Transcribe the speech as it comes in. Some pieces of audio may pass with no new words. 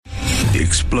The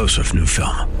explosive new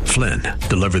film, Flynn,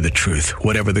 deliver the truth,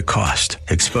 whatever the cost,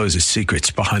 exposes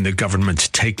secrets behind the government's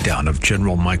takedown of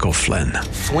General Michael Flynn.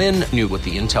 Flynn knew what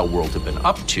the intel world had been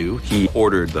up to. He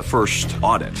ordered the first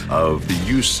audit of the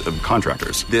use of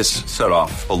contractors. This set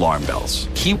off alarm bells.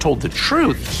 He told the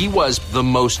truth. He was the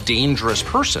most dangerous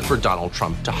person for Donald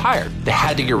Trump to hire. They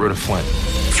had to get rid of Flynn.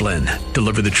 Flynn,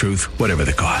 deliver the truth, whatever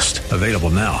the cost. Available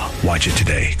now. Watch it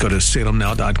today. Go to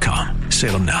salemnow.com.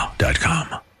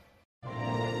 salemnow.com.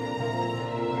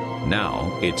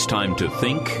 Now it's time to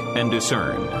think and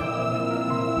discern.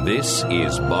 This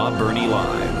is Bob Burney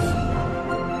Live.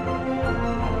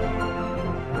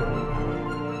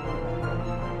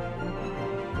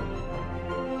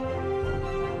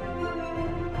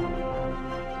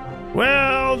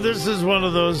 Well, this is one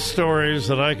of those stories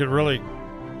that I could really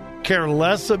care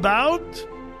less about,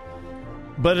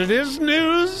 but it is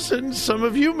news, and some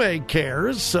of you may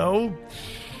care, so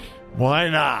why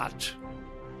not?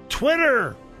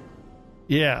 Twitter.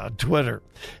 Yeah, Twitter.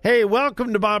 Hey,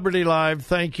 welcome to Bob Burney Live.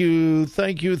 Thank you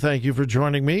for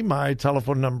joining me. My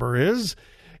telephone number is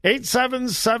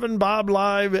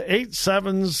 877-BOB-LIVE,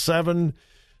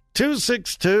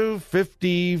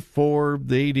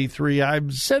 877-262-5483.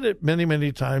 I've said it many,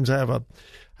 many times. I have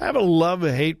a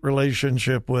love-hate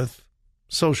relationship with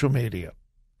social media.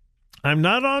 I'm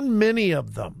not on many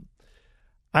of them.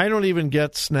 I don't even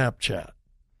get Snapchat.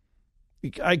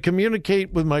 I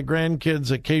communicate with my grandkids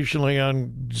occasionally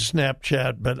on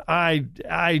Snapchat, but I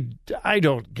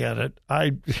don't get it.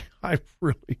 I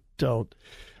really don't.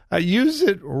 I use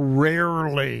it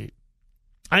rarely.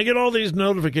 I get all these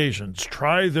notifications.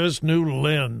 Try this new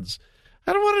lens.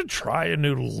 I don't want to try a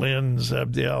new lens,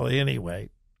 Abdel,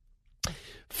 anyway.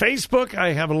 Facebook,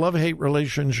 I have a love-hate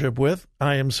relationship with.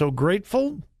 I am so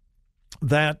grateful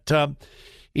that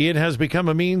it has become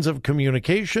a means of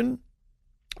communication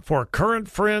for current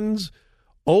friends,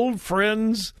 old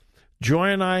friends. Joy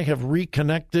and I have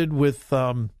reconnected with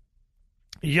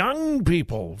young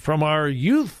people from our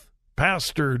youth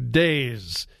pastor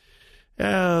days.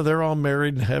 They're all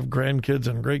married and have grandkids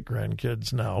and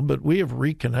great-grandkids now, but we have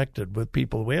reconnected with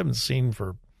people we haven't seen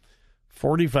for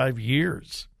 45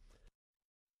 years.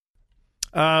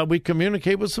 We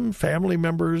communicate with some family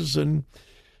members and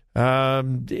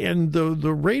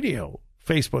the radio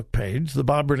Facebook page, the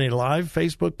Bob Burney Live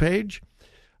Facebook page.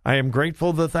 I am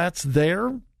grateful that that's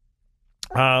there.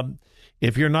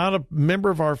 If you're not a member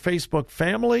of our Facebook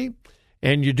family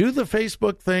and you do the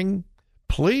Facebook thing,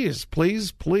 please,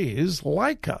 please, please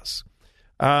like us.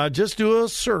 Just do a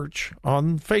search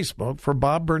on Facebook for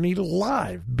Bob Burney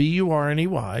Live,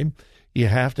 Burney. You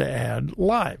have to add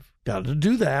live. Got to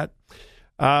do that.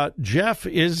 Jeff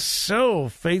is so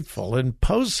faithful in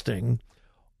posting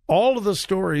all of the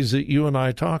stories that you and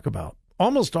I talk about.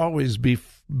 Almost always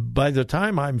by the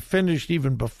time I'm finished,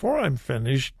 even before I'm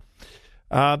finished,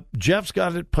 Jeff's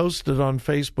got it posted on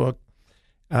Facebook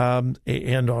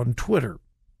and on Twitter.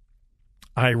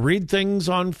 I read things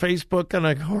on Facebook and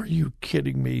I go, are you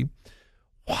kidding me?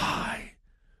 Why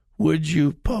would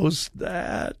you post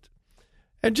that?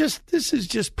 And this is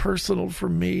just personal for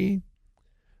me.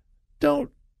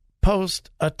 Don't post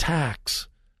attacks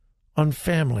on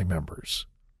family members.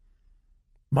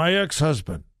 My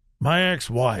ex-husband, my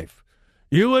ex-wife,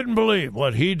 you wouldn't believe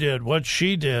what he did, what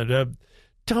she did.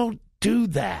 Don't do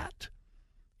that.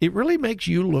 It really makes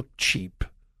you look cheap.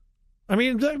 I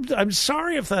mean, I'm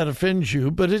sorry if that offends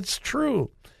you, but it's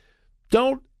true.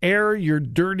 Don't air your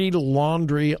dirty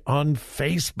laundry on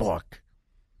Facebook.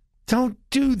 Don't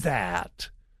do that.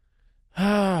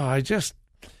 I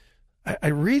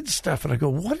read stuff and I go,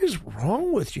 what is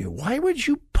wrong with you? Why would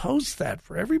you post that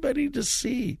for everybody to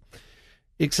see?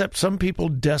 Except some people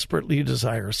desperately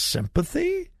desire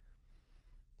sympathy,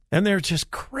 and they're just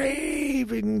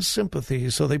craving sympathy,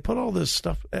 so they put all this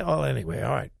stuff. Well, anyway,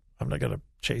 all right, I'm not going to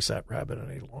chase that rabbit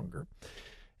any longer.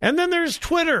 And then there's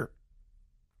Twitter.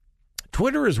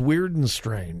 Twitter is weird and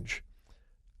strange.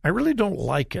 I really don't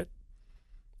like it.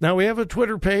 Now, we have a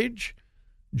Twitter page.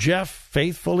 Jeff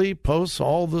faithfully posts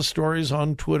all the stories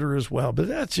on Twitter as well, but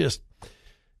that's just,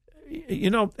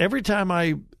 every time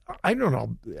I don't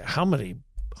know how many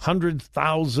hundred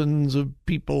thousands of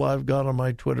people I've got on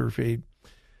my Twitter feed.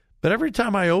 But every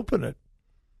time I open it,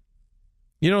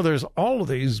 there's all of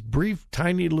these brief,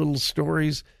 tiny little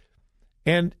stories.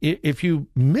 And if you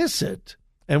miss it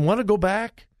and want to go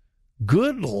back,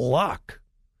 good luck.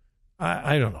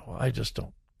 I don't know. I just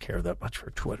don't care that much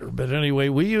for Twitter. But anyway,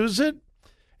 we use it.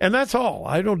 And that's all.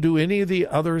 I don't do any of the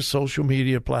other social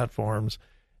media platforms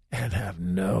and have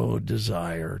no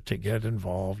desire to get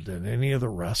involved in any of the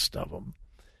rest of them.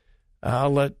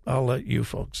 I'll let you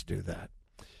folks do that.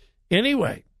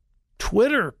 Anyway,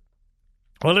 Twitter.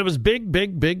 Well, it was big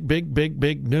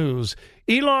news.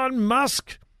 Elon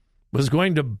Musk was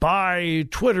going to buy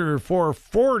Twitter for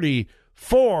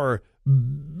 $44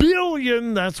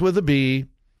 billion, that's with a B,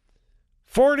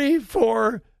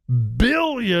 $44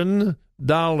 billion.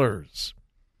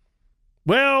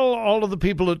 Well, all of the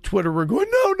people at Twitter were going,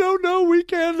 no, we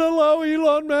can't allow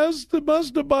Elon Musk to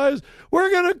buy us. We're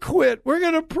going to quit. We're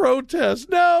going to protest.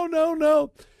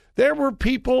 No. There were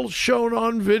people shown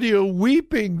on video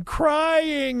weeping,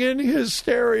 crying in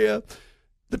hysteria.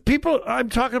 The people, I'm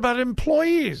talking about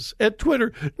employees at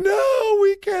Twitter. No,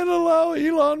 we can't allow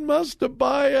Elon Musk to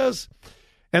buy us.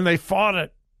 And they fought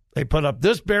it. They put up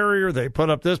this barrier. They put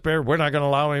up this barrier. We're not going to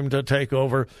allow him to take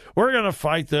over. We're going to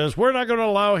fight this. We're not going to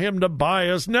allow him to buy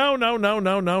us. No.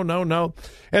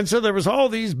 And so there was all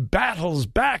these battles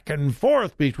back and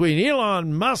forth between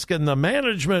Elon Musk and the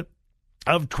management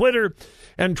of Twitter.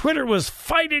 And Twitter was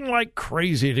fighting like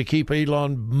crazy to keep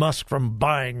Elon Musk from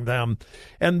buying them.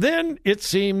 And then it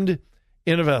seemed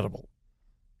inevitable.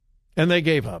 And they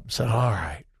gave up. Said, all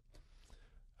right.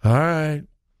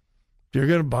 If you're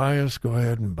going to buy us, go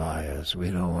ahead and buy us. We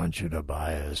don't want you to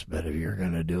buy us, but if you're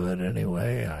going to do it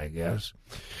anyway, I guess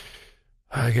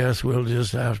we'll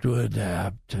just have to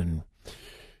adapt, and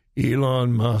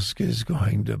Elon Musk is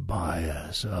going to buy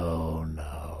us. Oh,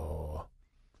 no.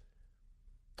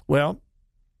 Well,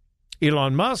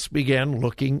 Elon Musk began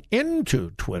looking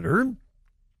into Twitter,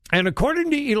 and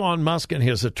according to Elon Musk and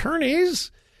his attorneys,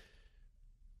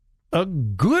 a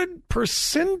good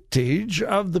percentage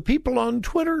of the people on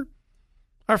Twitter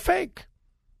are fake.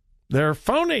 They're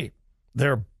phony.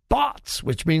 They're bots,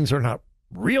 which means they're not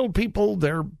real people.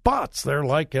 They're bots. They're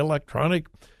like electronic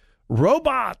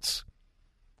robots.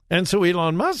 And so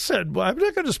Elon Musk said, well, I'm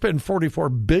not going to spend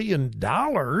 $44 billion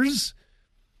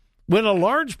when a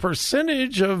large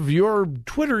percentage of your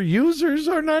Twitter users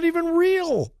are not even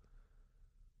real.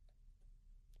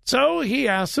 So he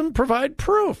asked them to provide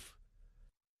proof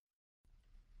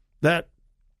that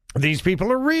these people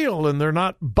are real and they're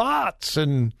not bots.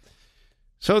 And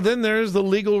so then there's the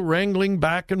legal wrangling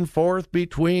back and forth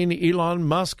between Elon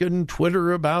Musk and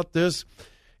Twitter about this.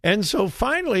 And so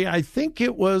finally, I think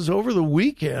it was over the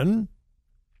weekend,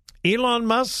 Elon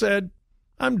Musk said,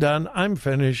 I'm done. I'm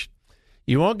finished.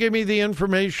 You won't give me the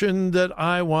information that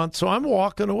I want, so I'm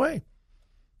walking away.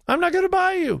 I'm not going to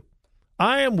buy you.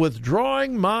 I am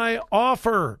withdrawing my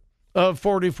offer of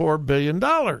 $44 billion.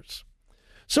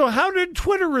 So how did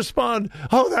Twitter respond?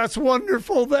 Oh, that's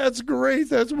wonderful. That's great.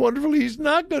 That's wonderful. He's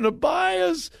not going to buy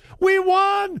us. We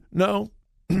won. No.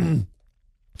 They're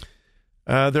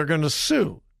going to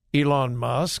sue Elon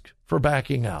Musk for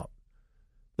backing out.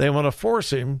 They want to force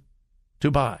him to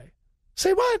buy.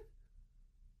 Say what?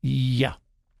 Yeah.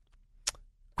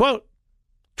 Quote,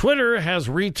 Twitter has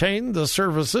retained the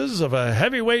services of a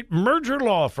heavyweight merger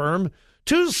law firm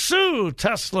to sue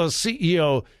Tesla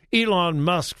CEO Elon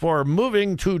Musk for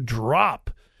moving to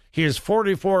drop his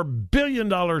 $44 billion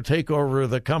takeover of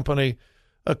the company,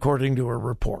 according to a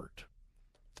report.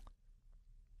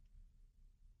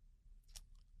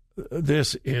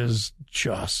 This is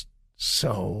just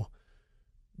so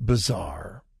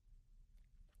bizarre.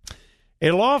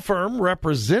 A law firm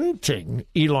representing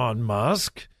Elon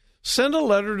Musk sent a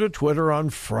letter to Twitter on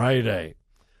Friday,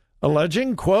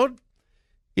 alleging, quote,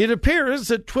 it appears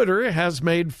that Twitter has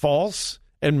made false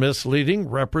and misleading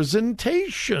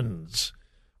representations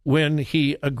when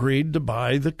he agreed to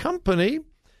buy the company,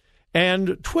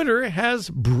 and Twitter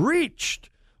has breached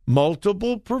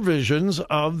multiple provisions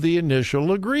of the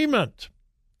initial agreement.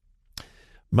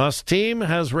 Musk's team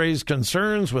has raised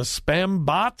concerns with spam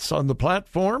bots on the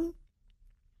platform,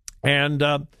 and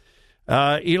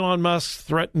Elon Musk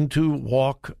threatened to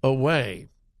walk away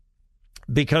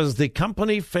because the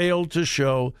company failed to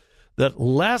show that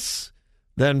less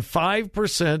than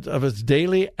 5% of its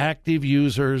daily active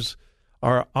users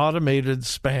are automated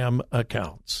spam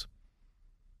accounts.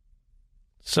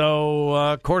 So,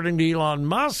 according to Elon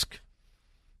Musk,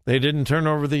 they didn't turn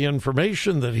over the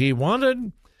information that he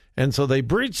wanted, and so they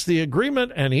breached the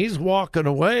agreement, and he's walking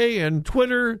away, and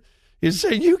Twitter is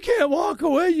saying, you can't walk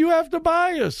away, you have to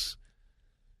buy us.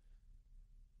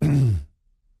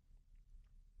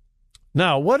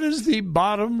 Now, what is the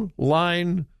bottom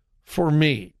line for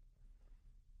me?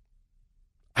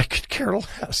 I could care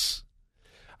less.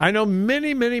 I know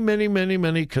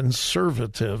many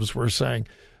conservatives were saying,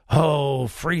 oh,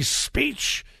 free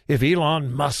speech if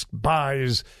Elon Musk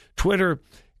buys Twitter.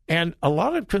 And a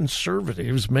lot of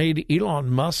conservatives made Elon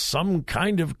Musk some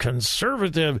kind of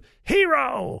conservative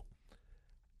hero.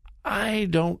 I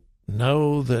don't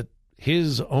know that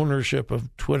his ownership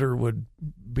of Twitter would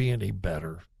be any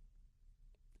better.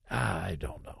 I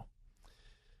don't know.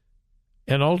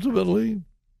 And ultimately,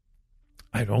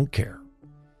 I don't care.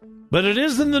 But it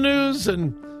is in the news,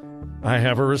 and I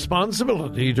have a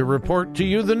responsibility to report to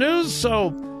you the news,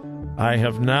 so I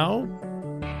have now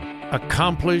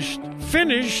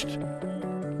finished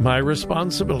my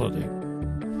responsibility.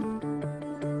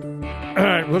 All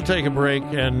right, we'll take a break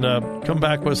and come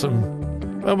back with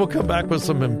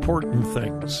some important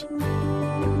things.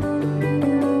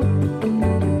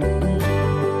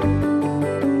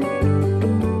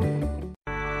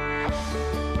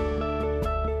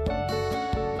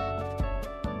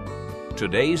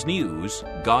 Today's news,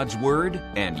 God's Word,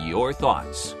 and your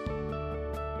thoughts.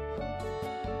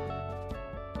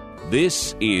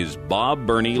 This is Bob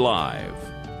Burney Live.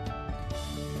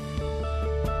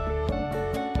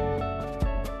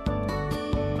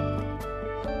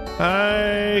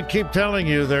 I keep telling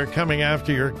you they're coming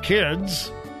after your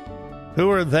kids. Who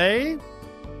are they?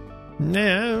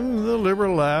 The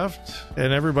liberal left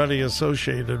and everybody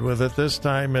associated with it. This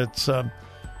time it's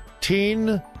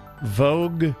Teen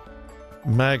Vogue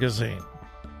magazine.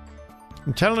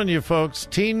 I'm telling you, folks,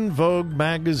 Teen Vogue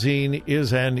magazine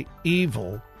is an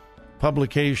evil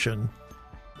publication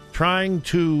trying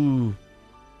to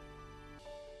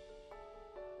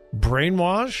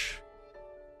brainwash,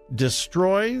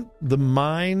 destroy the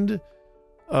mind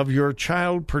of your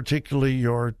child, particularly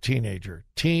your teenager.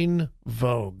 Teen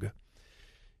Vogue.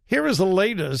 Here is the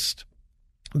latest.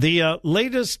 The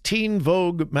latest Teen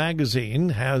Vogue magazine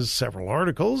has several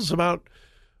articles about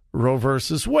Roe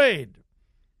versus Wade.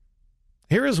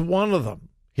 Here is one of them.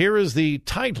 Here is the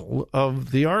title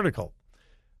of the article.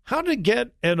 How to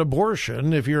get an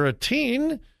abortion if you're a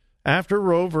teen after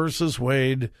Roe versus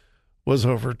Wade was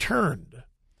overturned.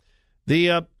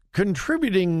 The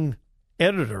contributing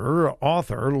editor,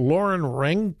 author, Lauren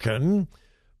Rankin,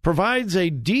 provides a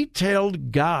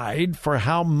detailed guide for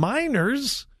how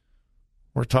minors,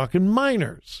 we're talking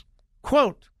minors,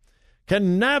 quote,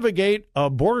 can navigate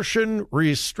abortion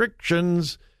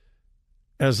restrictions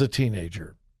as a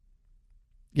teenager.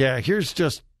 Yeah, here's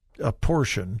just a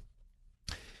portion.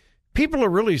 People are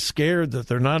really scared that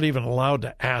they're not even allowed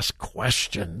to ask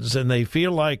questions, and they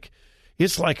feel like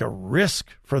it's like a risk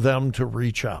for them to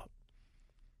reach out.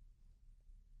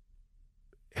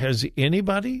 Has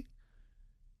anybody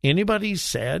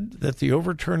said that the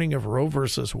overturning of Roe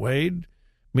versus Wade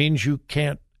means you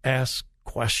can't ask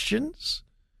questions?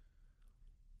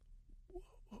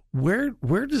 Where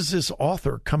does this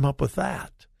author come up with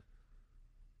that?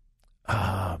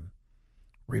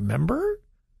 Remember,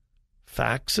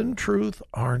 facts and truth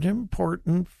aren't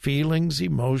important. Feelings,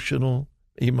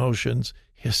 emotions,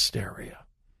 hysteria.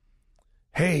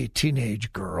 Hey,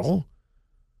 teenage girl,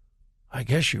 I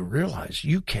guess you realize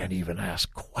you can't even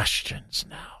ask questions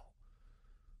now.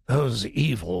 Those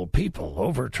evil people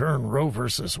overturned Roe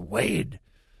versus Wade.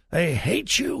 They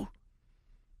hate you.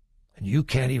 And you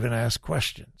can't even ask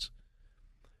questions.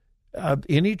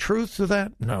 Any truth to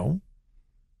that? No.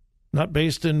 Not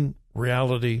based in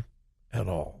reality at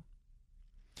all.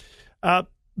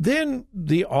 Then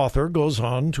the author goes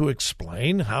on to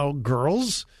explain how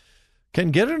girls can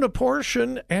get an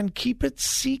abortion and keep it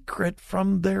secret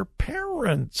from their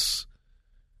parents.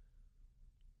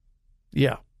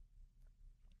 Yeah.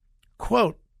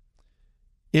 Quote,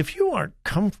 if you aren't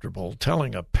comfortable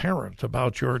telling a parent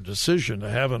about your decision to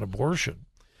have an abortion,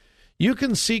 you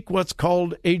can seek what's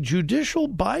called a judicial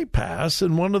bypass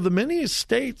in one of the many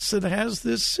states that has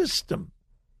this system.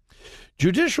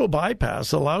 Judicial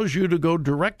bypass allows you to go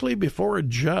directly before a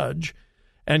judge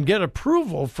and get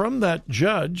approval from that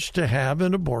judge to have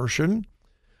an abortion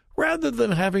rather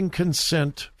than having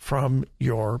consent from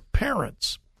your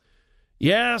parents.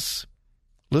 Yes,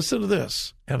 listen to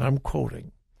this, and I'm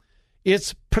quoting.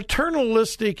 It's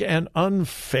paternalistic and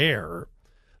unfair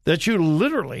that you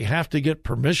literally have to get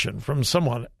permission from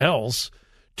someone else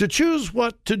to choose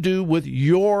what to do with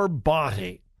your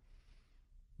body.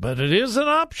 But it is an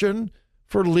option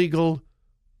for legal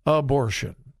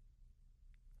abortion.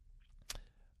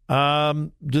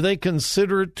 Do they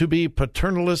consider it to be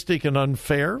paternalistic and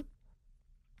unfair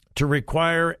to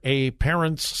require a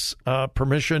parent's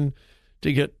permission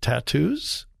to get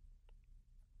tattoos,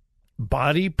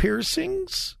 body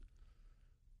piercings,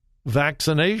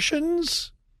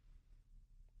 vaccinations,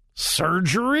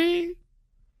 surgery?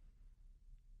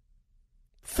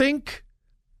 Think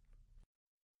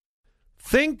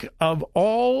of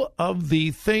all of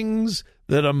the things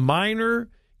that a minor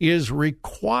is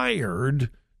required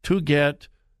to get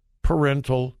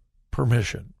parental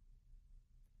permission.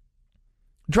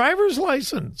 Driver's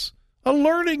license, a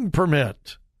learning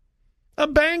permit, a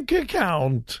bank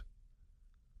account.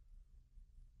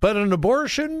 But an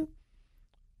abortion,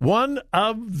 one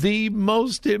of the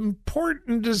most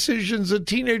important decisions a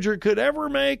teenager could ever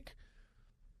make.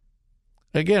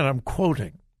 Again, I'm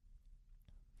quoting.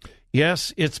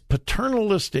 Yes, it's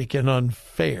paternalistic and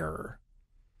unfair.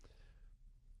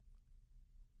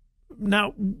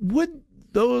 Now, would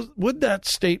that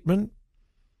statement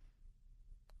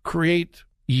create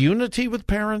unity with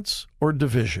parents or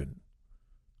division?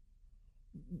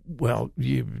 Well,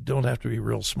 you don't have to be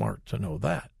real smart to know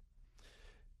that.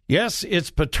 Yes,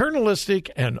 it's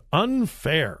paternalistic and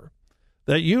unfair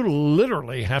that you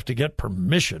literally have to get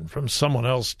permission from someone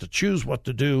else to choose what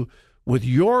to do with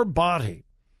your body.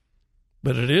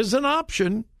 But it is an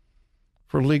option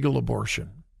for legal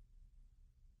abortion.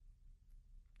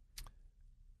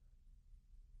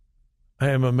 I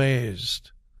am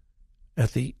amazed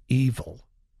at the evil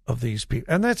of these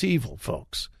people. And that's evil,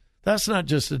 folks. That's not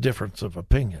just a difference of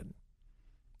opinion.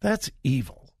 That's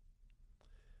evil.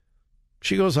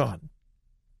 She goes on.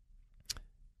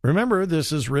 Remember,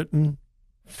 this is written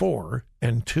for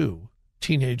and to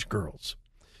teenage girls.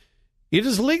 It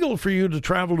is legal for you to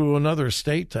travel to another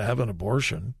state to have an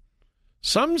abortion.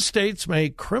 Some states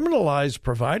may criminalize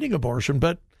providing abortion,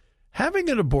 but having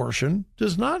an abortion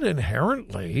does not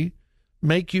inherently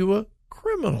make you a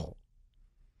criminal.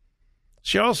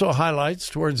 She also highlights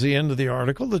towards the end of the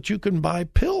article that you can buy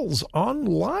pills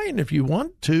online if you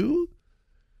want to.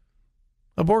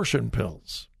 Abortion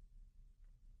pills.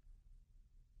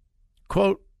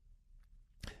 Quote,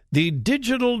 the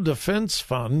Digital Defense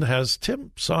Fund has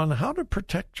tips on how to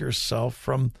protect yourself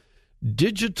from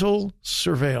digital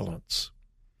surveillance.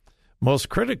 Most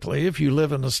critically, if you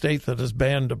live in a state that has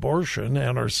banned abortion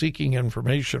and are seeking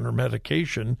information or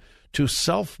medication to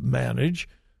self-manage,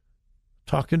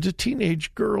 talking to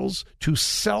teenage girls, to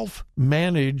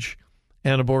self-manage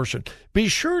an abortion. Be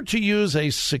sure to use a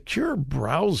secure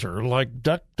browser like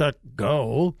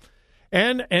DuckDuckGo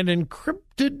and an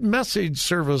encrypted message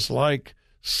service like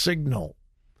Signal.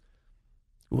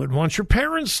 Wouldn't want your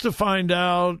parents to find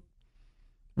out.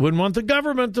 Wouldn't want the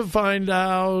government to find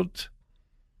out.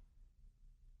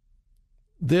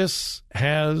 This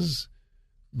has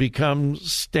become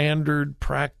standard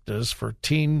practice for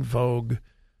Teen Vogue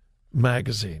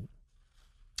magazine.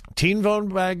 Teen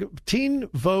Vogue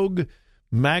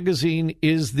magazine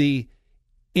is the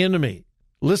enemy.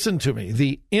 Listen to me.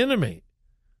 The enemy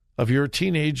of your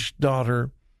teenage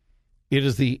daughter. It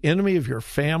is the enemy of your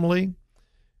family.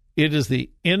 It is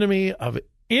the enemy of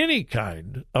any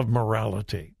kind of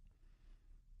morality.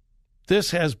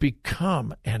 This has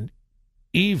become an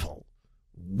evil,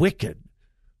 wicked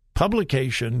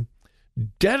publication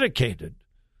dedicated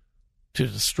to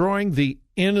destroying the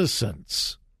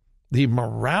innocence, the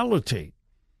morality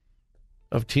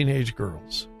of teenage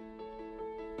girls.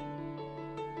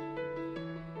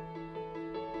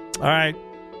 All right.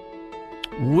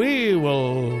 We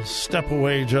will step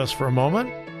away just for a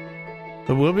moment,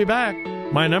 but we'll be back.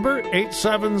 My number,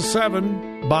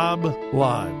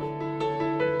 877-BOB-LIVE.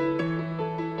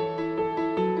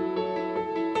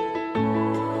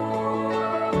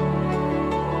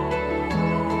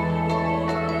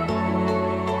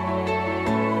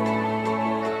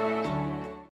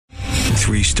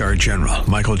 Three-star General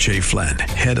Michael J. Flynn,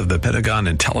 head of the Pentagon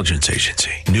Intelligence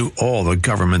Agency, knew all the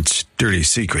government's dirty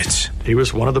secrets. He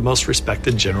was one of the most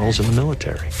respected generals in the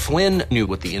military. Flynn knew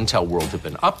what the intel world had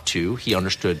been up to. He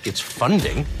understood its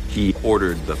funding. He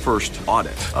ordered the first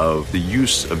audit of the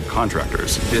use of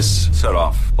contractors. This set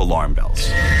off alarm bells.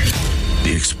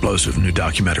 The explosive new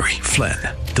documentary, Flynn,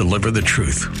 Deliver the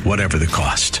Truth, Whatever the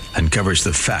Cost, uncovers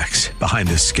the facts behind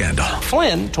this scandal.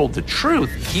 Flynn told the truth.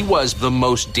 He was the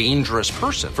most dangerous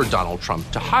person for Donald Trump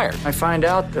to hire. I find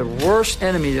out the worst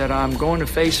enemy that I'm going to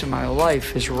face in my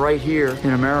life is right here in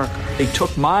America. They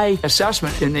took my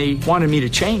assessment and they wanted me to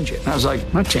change it. And I was like,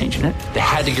 I'm not changing it. They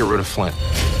had to get rid of Flynn.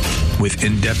 With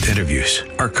in-depth interviews,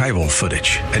 archival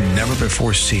footage, and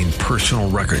never-before-seen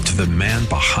personal records of the man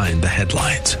behind the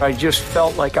headlines. I just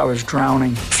felt like I was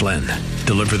drowning. Flynn,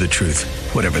 Deliver the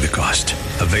Truth, Whatever the Cost.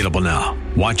 Available now.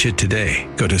 Watch it today.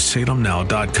 Go to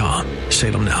salemnow.com.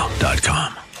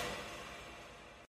 salemnow.com.